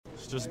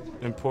just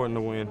important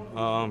to win.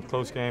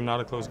 Close game, not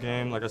a close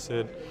game. Like I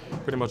said,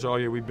 pretty much all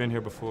year we've been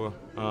here before.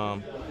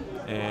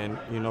 And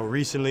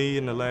recently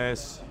in the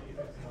last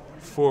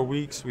 4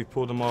 weeks, we've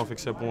pulled them off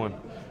except one.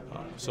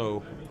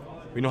 So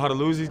we know how to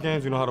lose these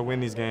games. We know how to win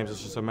these games.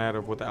 It's just a matter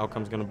of what the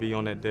outcome's going to be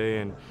on that day.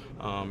 And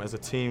as a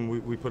team,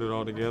 we put it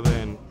all together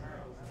and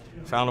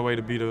found a way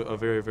to beat a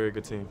very, very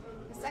good team.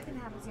 The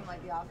second half, it seemed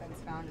like the offense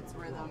found its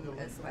rhythm,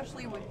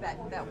 especially with that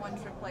one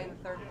trick play in the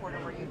third quarter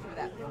where you threw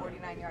that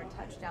 49-yard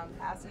touchdown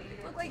pass. It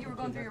looked like you were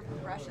going through your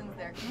progressions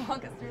there. Can you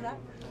walk us through that?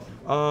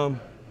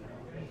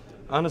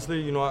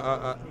 Honestly,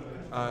 I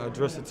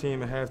addressed the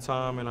team at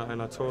halftime,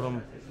 and I told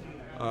them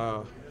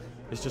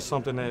it's just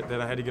something that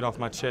I had to get off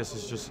my chest.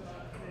 It's just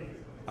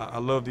I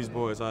love these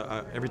boys.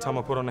 Every time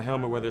I put on the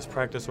helmet, whether it's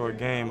practice or a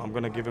game, I'm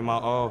going to give it my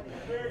all,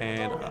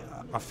 and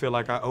I feel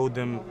like I owed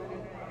them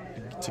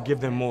to give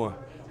them more.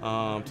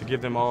 To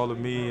give them all of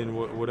me and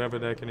whatever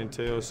that can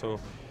entail. So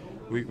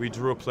we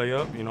drew a play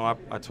up.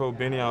 I told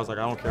Benny, I was like,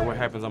 I don't care what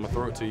happens, I'm going to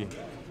throw it to you.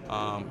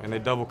 And they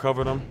double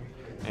covered him.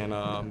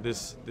 And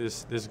this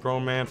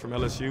grown man from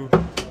LSU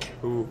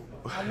who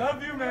I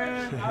love you,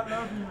 man. I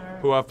love you, man.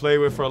 Who I've played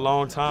with for a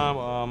long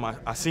time.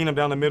 I seen him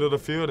down the middle of the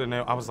field, and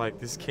I was like,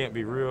 this can't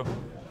be real.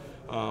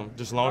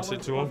 Just launched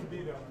it to him.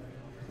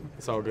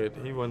 It's all good.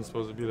 He wasn't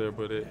supposed to be there,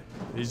 but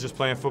he's just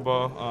playing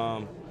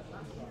football.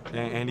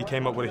 And he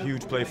came up with a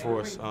huge play for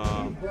us.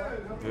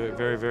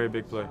 Very, very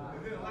big play.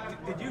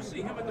 Did you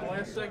see him at the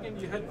last second?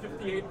 You had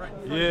 58 right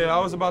in front. Yeah, I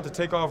was about to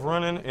take off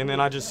running, and then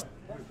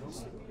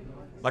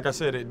like I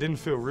said, it didn't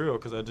feel real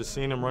because I just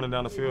seen him running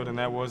down the field, and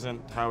that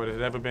wasn't how it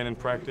had ever been in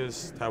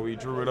practice, how we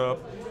drew it up,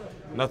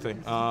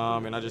 nothing.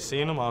 And I just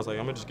seen him. I was like,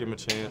 I'm going to just give him a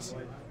chance.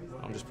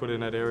 I'm just put it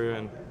in that area,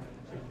 and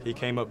he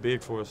came up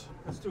big for us.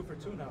 It's 2 for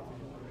 2 now.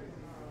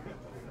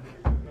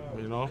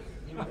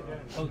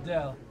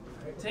 Odell,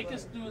 take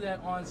us through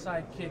that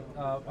onside kick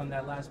on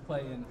that last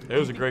play. It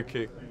was a great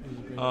kick.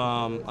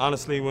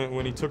 Honestly,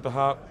 when he took the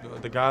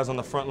hop, the guys on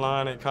the front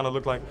line, it kind of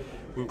looked like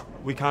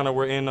we kind of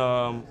were in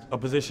a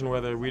position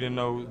where we didn't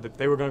know if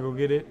they were going to go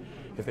get it,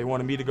 if they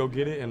wanted me to go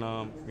get it. And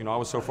I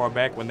was so far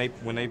back when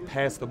they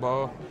passed the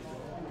ball,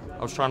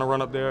 I was trying to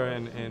run up there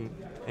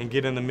and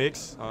get in the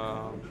mix.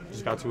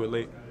 Just got to it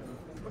late.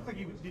 It looked like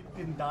you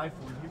didn't dive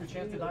for it. Did you have a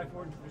chance to dive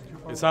for it?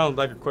 It sounds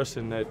like a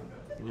question that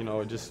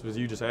it just was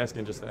you just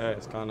asking just to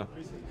ask, kind of,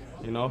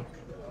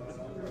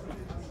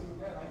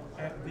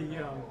 At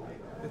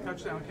the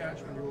touchdown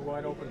catch when you were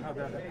wide open, how'd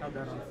that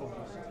unfold?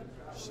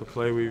 Just a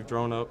play we've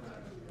drawn up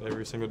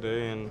every single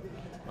day, and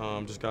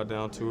just got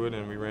down to it,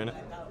 and we ran it,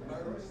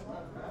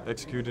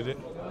 executed it.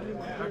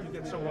 How'd you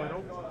get so wide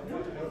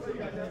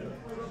open?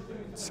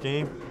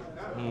 Scheme.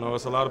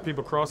 It's a lot of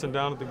people crossing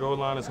down at the goal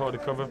line. It's hard to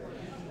cover.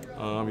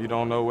 You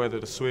don't know whether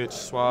to switch,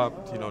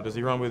 swap. Does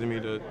he run with me?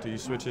 Do you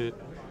switch it?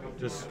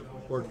 Just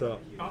worked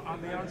out.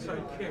 On the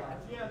onside kick,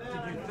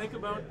 did you think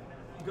about?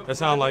 That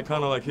sounds like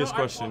kind of like his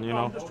question,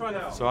 I'm just trying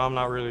to. So I'm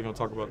not really gonna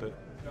talk about that.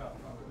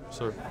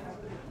 Sir,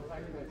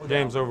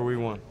 game's over. We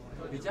won.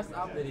 You just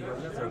updated your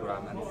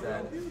Instagram and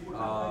said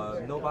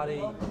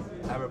nobody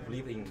ever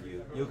believed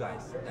in you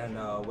guys, and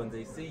when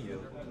they see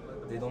you,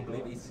 they don't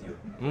believe it's you.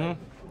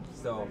 Mm-hmm.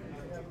 So,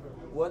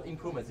 what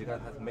improvements you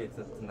guys have made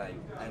tonight?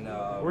 And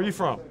where are you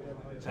from?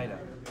 China.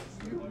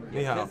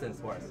 Ni hao.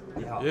 Sports.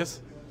 Ni hao.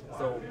 Yes.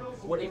 So,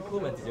 what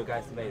improvements did you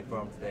guys make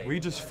from today? We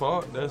just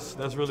fought.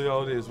 That's really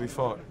all it is. We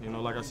fought.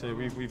 Like I said,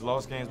 we've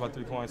lost games by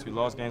 3 points. We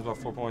lost games by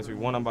 4 points. We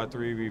won them by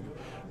 3.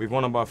 We've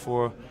won them by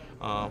 4.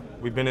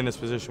 We've been in this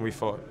position. We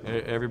fought.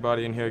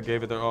 Everybody in here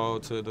gave it their all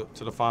to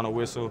the final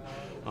whistle.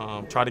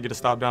 Tried to get a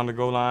stop down the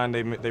goal line.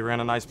 They ran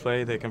a nice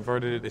play. They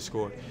converted it. They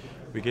scored.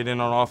 We get in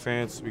on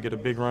offense. We get a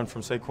big run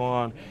from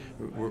Saquon.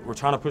 We're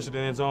trying to push it in the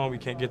end zone. We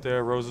can't get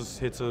there. Roses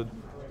hits a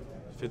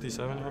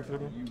 57-yard field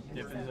goal?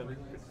 Yeah, 57.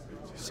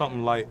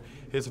 Something light.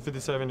 Hits a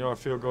 57-yard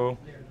field goal,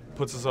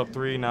 puts us up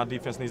 3. Now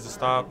defense needs to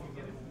stop.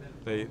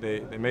 They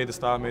made the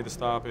stop,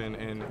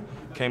 and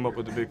came up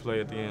with the big play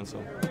at the end. So.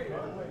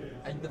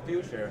 In the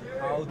future,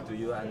 how do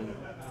you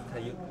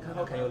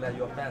how can you let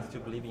your fans to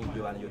believe in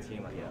you and your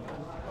team again?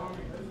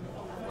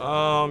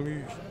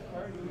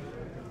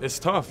 It's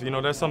tough.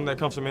 That's something that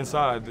comes from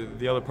inside.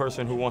 The other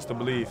person who wants to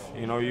believe.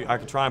 I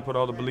can try and put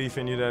all the belief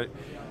in you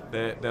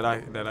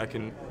that I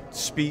can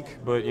speak,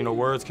 but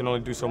words can only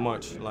do so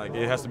much. Like,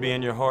 it has to be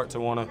in your heart to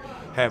want to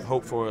have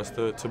hope for us,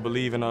 to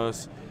believe in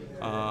us,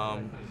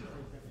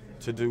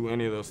 to do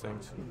any of those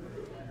things.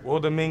 Well,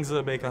 the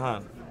Mingza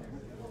Bekahan.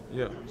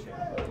 Yeah.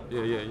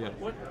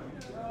 What?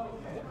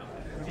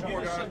 Did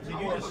you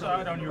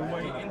decide on your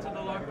way into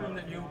the locker room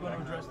that you were going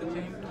to address the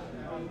team?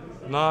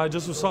 Nah, it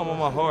just was something on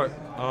my heart.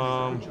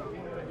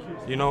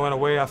 In a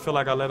way, I feel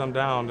like I let them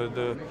down.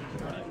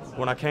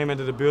 When I came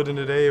into the building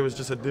today, it was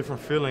just a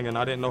different feeling, and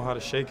I didn't know how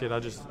to shake it. I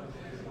just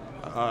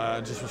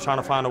was trying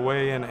to find a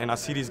way, and I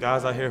see these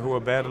guys out here who are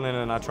battling,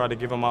 and I try to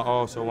give them my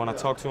all. So when I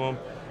talk to them,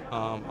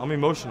 I'm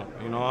emotional.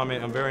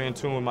 I'm very in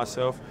tune with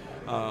myself.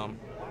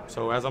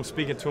 So as I'm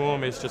speaking to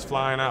them, it's just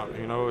flying out.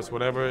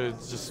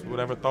 It's just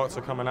whatever thoughts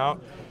are coming out.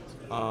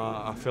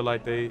 I feel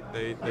like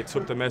they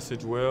took the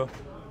message well,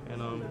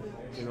 and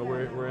you know,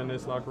 we're in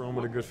this locker room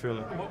with a good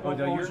feeling. What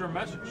was your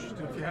message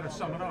if you had to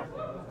sum it up?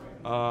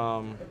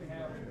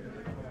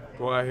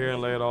 Go out here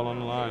and lay it all on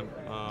the line.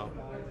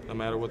 No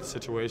matter what the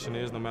situation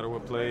is, no matter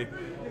what play,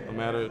 no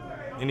matter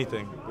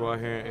anything, go out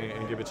here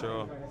and give it your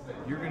all.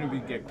 You're going to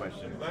get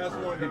questioned.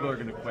 People are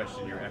going to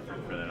question your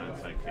effort for that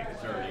onside kick.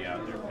 It's already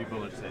out there. People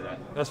will say that.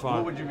 That's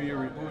fine. What would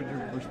your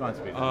response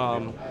be?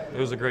 It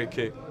was a great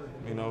kick.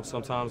 You know,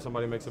 sometimes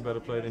somebody makes a better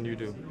play than you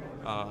do.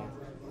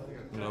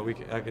 You know,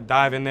 I could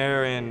dive in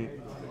there and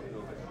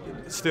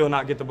still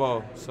not get the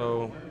ball.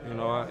 So, you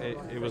know,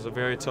 it was a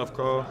very tough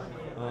call.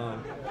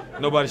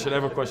 Nobody should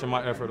ever question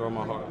my effort or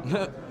my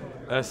heart.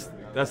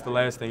 That's the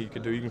last thing you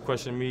could do. You can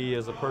question me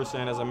as a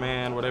person, as a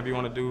man, whatever you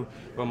want to do,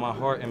 but my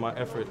heart and my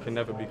effort can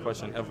never be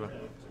questioned ever.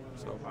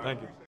 So, thank you.